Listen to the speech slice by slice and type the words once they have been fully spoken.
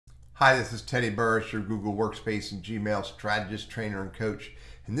Hi, this is Teddy Burris, your Google Workspace and Gmail strategist, trainer, and coach.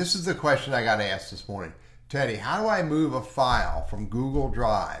 And this is the question I got asked this morning. Teddy, how do I move a file from Google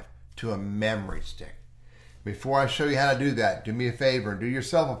Drive to a memory stick? Before I show you how to do that, do me a favor and do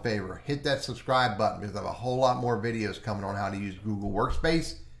yourself a favor. Hit that subscribe button because I have a whole lot more videos coming on how to use Google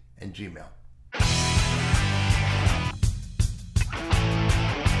Workspace and Gmail.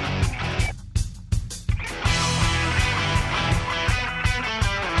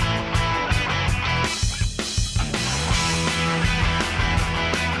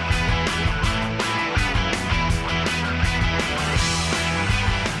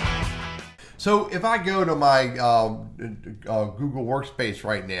 So if I go to my Google Workspace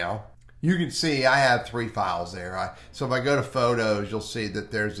right now, you can see I have 3 files there. So if I go to Photos, you'll see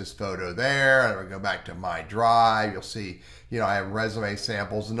that there's this photo there. And if I go back to my Drive, you'll see, I have resume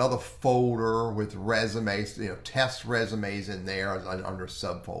samples, another folder with resumes, test resumes in there under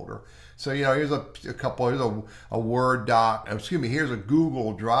subfolder. So, here's a couple, here's a Word doc, here's a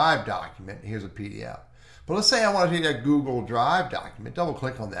Google Drive document, here's a PDF. But let's say I want to take that Google Drive document, double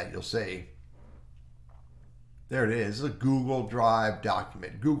click on that, you'll see. There it is, a Google Drive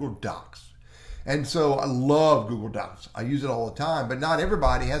document, Google Docs. And so I love Google Docs. I use it all the time, but not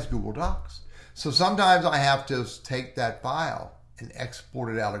everybody has Google Docs. So sometimes I have to take that file and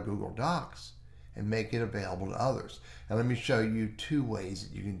export it out of Google Docs and make it available to others. And let me show you 2 ways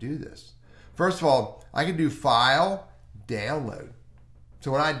that you can do this. First of all, I can do File, Download.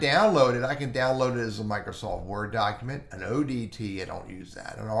 So when I download it, I can download it as a Microsoft Word document, an ODT, I don't use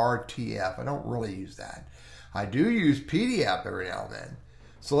that, an RTF, I don't really use that. I do use PDF every now and then.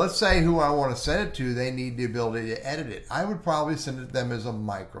 So let's say who I want to send it to, they need the ability to edit it. I would probably send it to them as a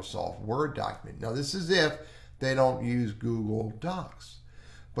Microsoft Word document. Now this is if they don't use Google Docs.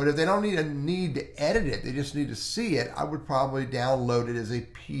 But if they don't need to edit it, they just need to see it, I would probably download it as a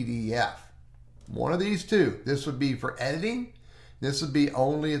PDF. One of these 2. This would be for editing. This would be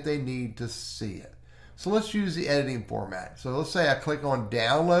only if they need to see it. So let's use the editing format. So let's say I click on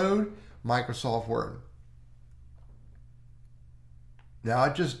Download Microsoft Word. Now I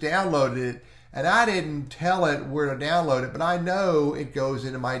just downloaded it and I didn't tell it where to download it, but I know it goes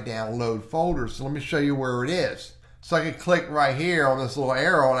into my download folder. So let me show you where it is. So I can click right here on this little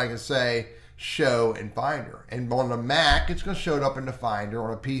arrow and I can say Show in Finder. And on the Mac, it's going to show it up in the Finder.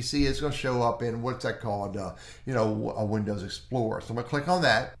 On a PC, it's going to show up in, what's that called? A Windows Explorer. So I'm going to click on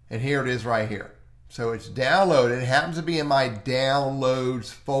that and here it is right here. So it's downloaded. It happens to be in my Downloads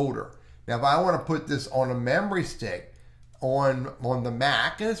folder. Now if I want to put this on a memory stick, on the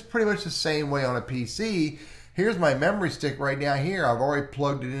Mac, and it's pretty much the same way on a PC. Here's my memory stick right down here. I've already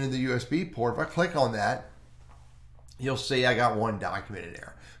plugged it into the USB port. If I click on that, you'll see I got 1 document in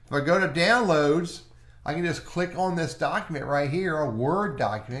there. If I go to Downloads, I can just click on this document right here, a Word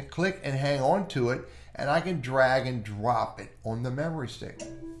document, click and hang on to it, and I can drag and drop it on the memory stick.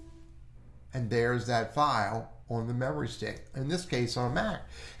 And there's that file on the memory stick, in this case on a Mac.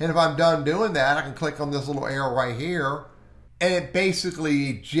 And if I'm done doing that, I can click on this little arrow right here, and it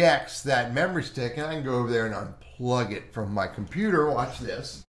basically ejects that memory stick, and I can go over there and unplug it from my computer. Watch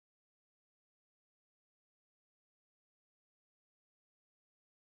this.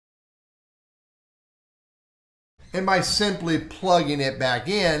 And by simply plugging it back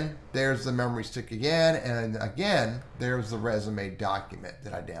in, there's the memory stick again, and again, there's the resume document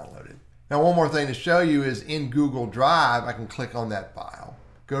that I downloaded. Now, one more thing to show you is in Google Drive, I can click on that file,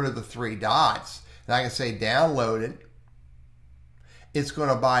 go to the 3 dots, and I can say download it. It's going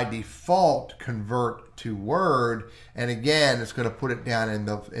to by default convert to Word, and again it's going to put it down in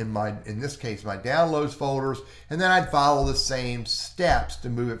this case my downloads folders, and then I'd follow the same steps to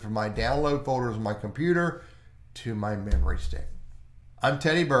move it from my download folders on my computer to my memory stick. I'm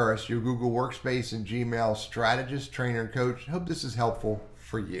Teddy Burris, your Google Workspace and Gmail strategist, trainer, and coach. I hope this is helpful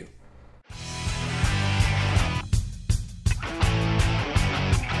for you.